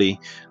don't study,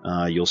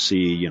 you'll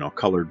see,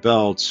 colored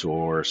belts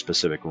or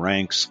specific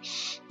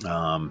ranks.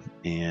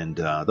 And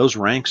those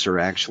ranks are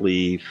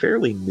actually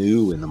fairly new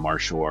in the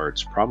martial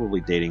arts, probably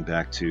dating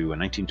back to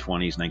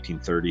 1920s,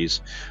 1930s.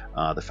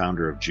 The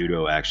founder of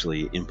judo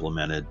actually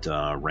implemented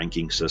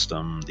ranking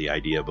system, the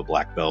idea of a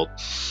black belt.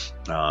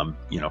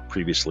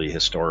 Previously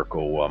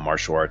historical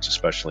martial arts,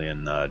 especially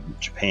in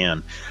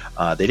Japan,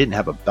 they didn't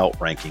have a belt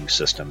ranking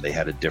system. They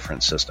had a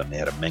different system. They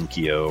had a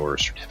menkyo or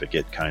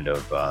certificate kind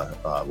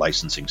of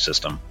licensing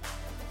system.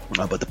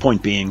 But the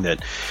point being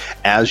that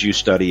as you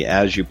study,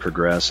 as you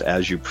progress,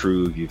 as you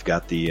prove you've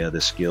got the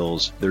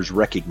skills, there's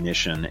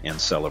recognition and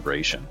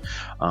celebration.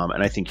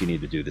 And I think you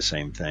need to do the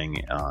same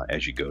thing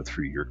as you go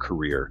through your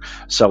career,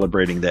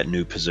 celebrating that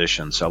new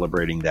position,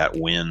 celebrating that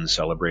win,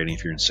 celebrating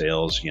if you're in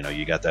sales,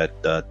 you got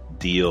that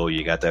deal,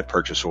 you got that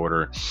purchase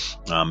order,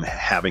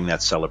 having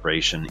that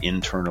celebration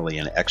internally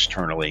and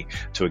externally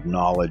to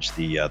acknowledge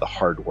the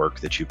hard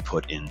work that you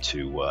put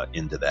into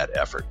that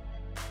effort.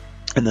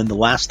 And then the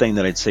last thing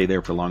that I'd say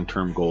there for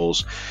long-term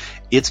goals,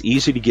 it's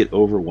easy to get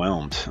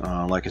overwhelmed.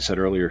 Like I said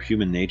earlier,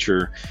 human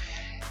nature,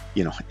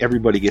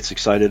 everybody gets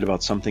excited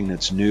about something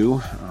that's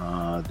new.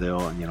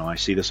 I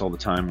see this all the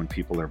time when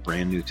people are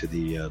brand new to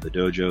the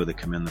dojo. They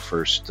come in the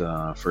first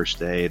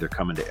day. They're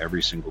coming to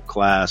every single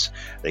class.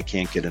 They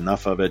can't get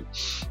enough of it.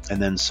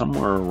 And then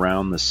somewhere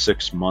around the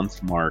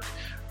 6-month mark,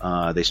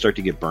 they start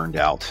to get burned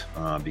out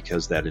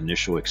because that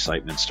initial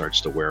excitement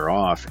starts to wear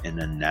off, and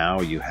then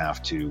now you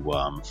have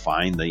to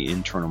find the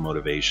internal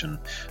motivation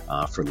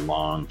for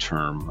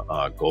long-term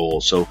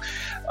goals. So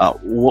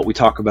what we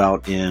talk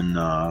about in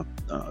the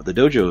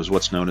dojo is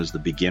what's known as the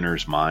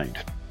beginner's mind.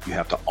 You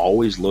have to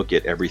always look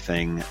at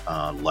everything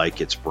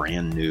like it's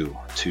brand new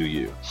to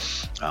you,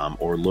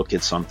 or look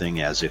at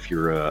something as if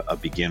you're a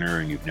beginner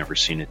and you've never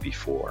seen it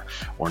before.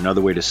 Or another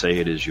way to say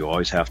it is you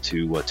always have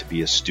to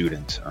be a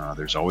student.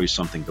 There's always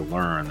something to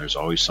learn. There's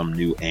always some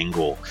new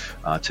angle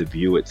to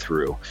view it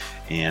through.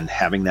 And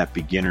having that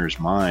beginner's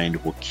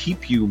mind will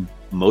keep you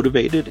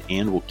motivated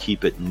and will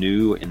keep it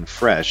new and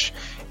fresh,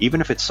 even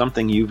if it's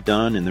something you've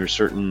done. And there's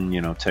certain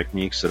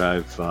techniques that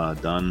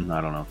I've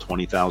done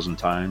 20,000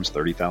 times,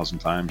 30,000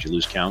 times, you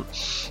lose count.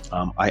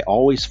 I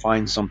always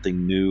find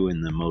something new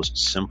in the most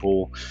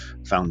simple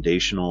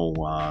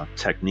foundational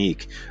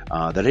technique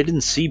that I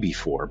didn't see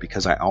before,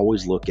 because I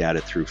always look at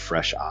it through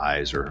fresh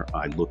eyes, or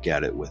I look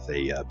at it with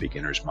a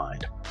beginner's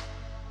mind.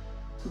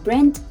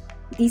 Brent,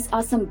 these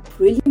are some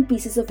brilliant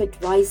pieces of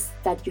advice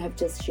that you have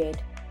just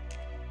shared.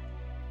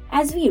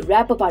 As we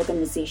wrap up our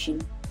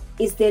conversation,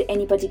 is there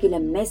any particular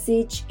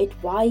message,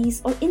 advice,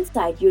 or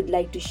insight you'd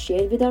like to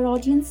share with our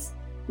audience,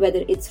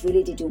 whether it's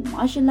related to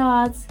martial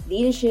arts,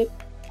 leadership,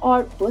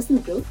 or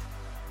personal growth?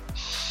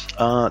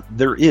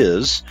 There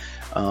is.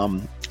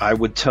 I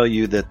would tell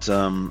you that,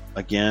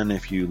 again,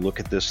 if you look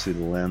at this through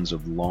the lens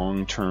of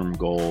long-term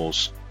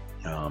goals,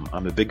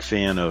 I'm a big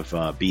fan of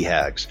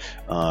BHAGs,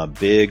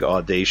 big,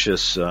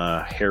 audacious,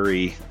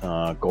 hairy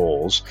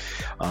goals.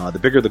 The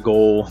bigger the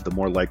goal, the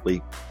more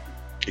likely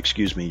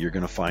you're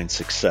going to find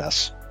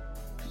success.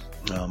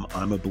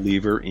 I'm a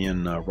believer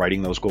in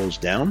writing those goals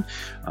down.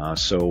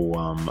 So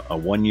a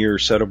 1-year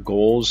set of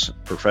goals,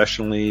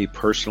 professionally,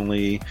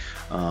 personally,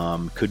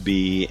 could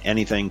be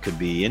anything, could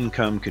be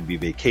income, could be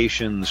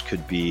vacations,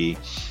 could be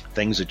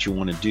things that you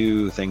want to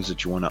do, things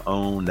that you want to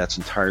own. That's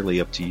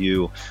entirely up to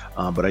you.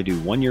 But I do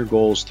 1-year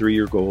goals,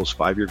 3-year goals,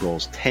 5-year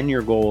goals,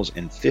 10-year goals,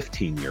 and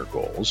 15-year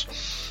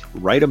goals.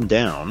 Write them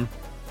down,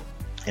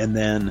 and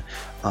then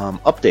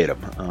update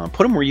them.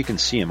 Put them where you can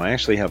see them. I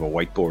actually have a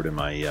whiteboard in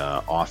my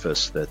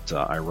office that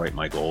I write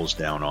my goals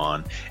down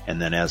on,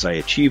 and then as I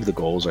achieve the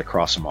goals, I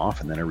cross them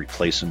off, and then I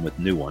replace them with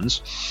new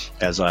ones.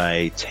 As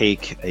I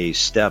take a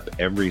step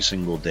every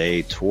single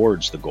day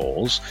towards the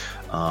goals,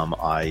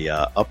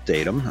 I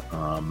update them.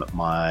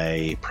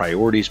 My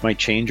priorities might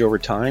change over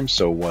time,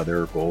 so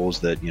there are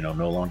goals that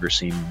no longer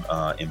seem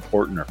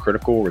important or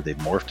critical, or they've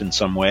morphed in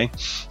some way,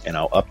 and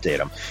I'll update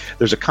them.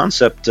 There's a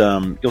concept,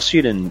 you'll see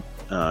it in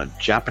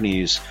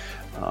Japanese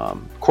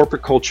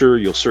corporate culture.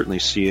 You'll certainly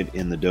see it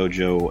in the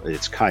dojo.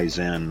 It's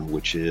Kaizen,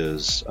 which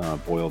is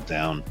boiled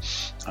down.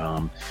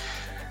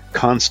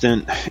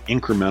 constant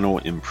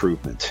incremental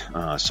improvement.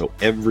 So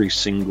every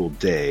single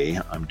day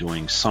I'm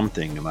doing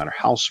something, no matter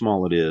how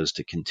small it is,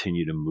 to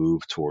continue to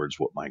move towards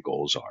what my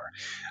goals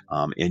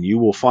are. And you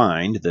will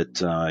find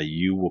that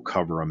you will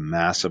cover a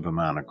massive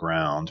amount of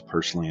ground,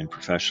 personally and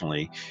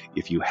professionally,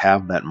 if you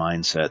have that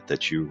mindset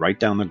that you write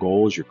down the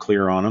goals, you're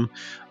clear on them,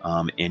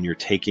 and you're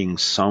taking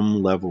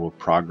some level of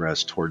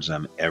progress towards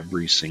them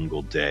every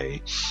single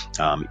day.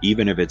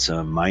 Even if it's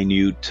a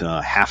minute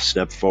half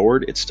step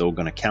forward, it's still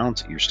going to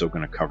count. You're still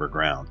going to cover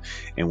ground.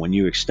 And when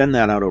you extend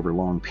that out over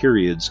long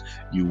periods,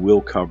 you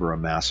will cover a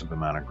massive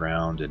amount of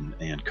ground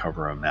and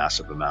cover a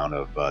massive amount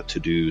of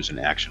to-dos and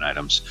action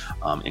items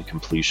in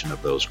completion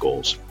of those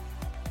goals.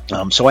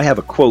 So I have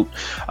a quote.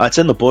 It's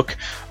in the book.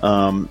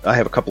 I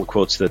have a couple of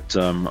quotes that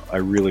I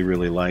really,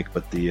 really like,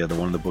 but the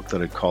one in the book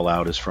that I'd call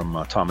out is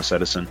from Thomas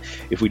Edison.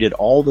 If we did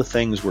all the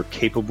things we're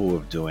capable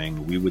of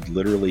doing, we would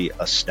literally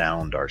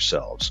astound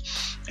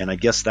ourselves. And I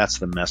guess that's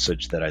the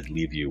message that I'd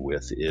leave you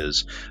with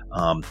is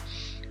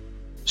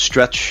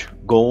stretch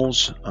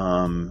goals,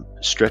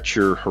 stretch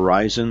your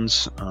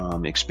horizons,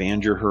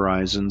 expand your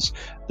horizons.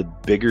 The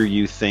bigger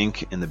you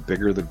think and the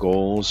bigger the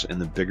goals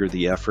and the bigger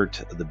the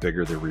effort, the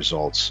bigger the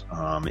results.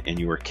 And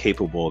you are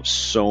capable of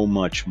so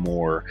much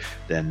more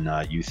than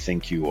you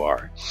think you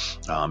are.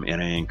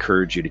 And I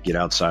encourage you to get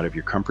outside of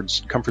your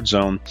comfort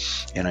zone,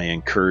 and I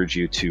encourage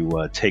you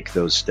to take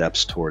those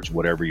steps towards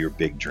whatever your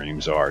big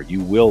dreams are.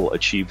 You will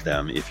achieve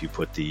them if you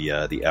put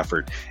the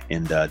effort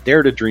and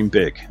dare to dream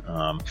big.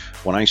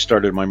 When I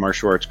started my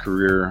martial arts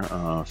career,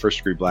 first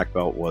degree black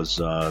belt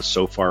was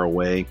so far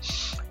away.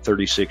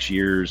 36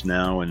 years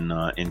now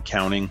and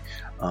counting.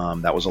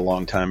 That was a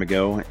long time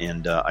ago,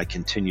 and I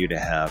continue to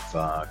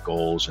have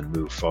goals and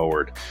move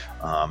forward.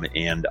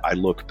 And I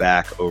look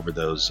back over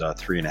those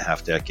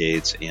 3.5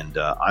 decades, and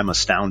I'm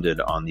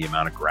astounded on the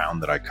amount of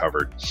ground that I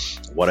covered,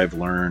 what I've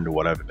learned,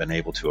 what I've been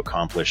able to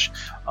accomplish,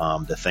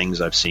 the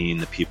things I've seen,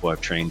 the people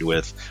I've trained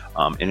with.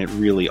 And it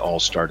really all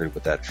started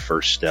with that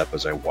first step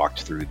as I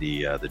walked through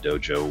the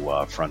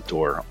dojo front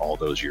door all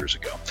those years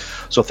ago.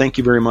 So thank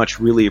you very much.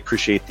 Really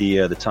appreciate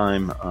the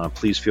time.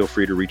 Please feel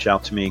free to reach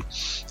out to me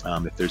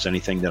if there's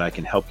anything that I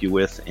can help you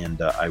with,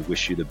 and I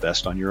wish you the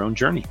best on your own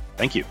journey.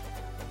 Thank you.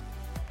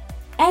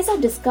 As our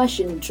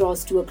discussion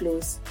draws to a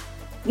close,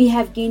 we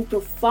have gained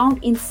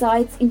profound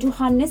insights into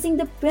harnessing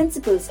the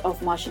principles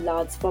of martial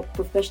arts for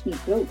professional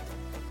growth.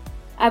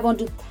 I want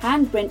to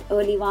thank Brent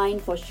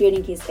Earlewine for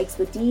sharing his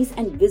expertise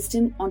and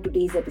wisdom on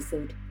today's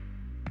episode.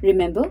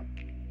 Remember,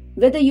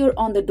 whether you're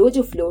on the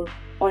dojo floor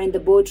or in the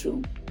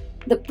boardroom,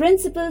 the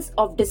principles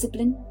of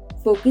discipline,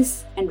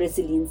 focus, and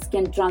resilience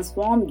can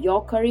transform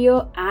your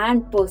career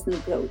and personal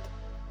growth.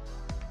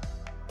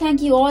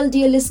 Thank you all,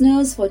 dear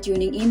listeners, for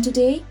tuning in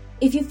today.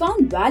 If you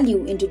found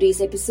value in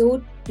today's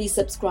episode, please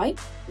subscribe,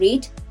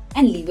 rate,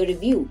 and leave a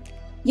review.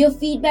 Your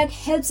feedback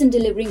helps in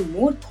delivering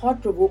more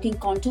thought-provoking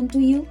content to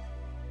you.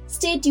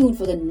 Stay tuned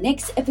for the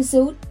next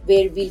episode,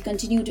 where we'll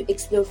continue to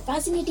explore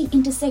fascinating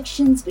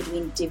intersections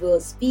between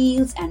diverse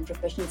fields and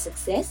professional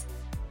success.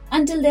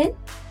 Until then,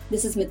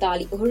 this is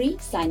Mitali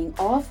Ohri signing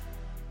off.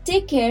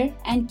 Take care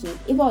and keep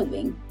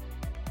evolving.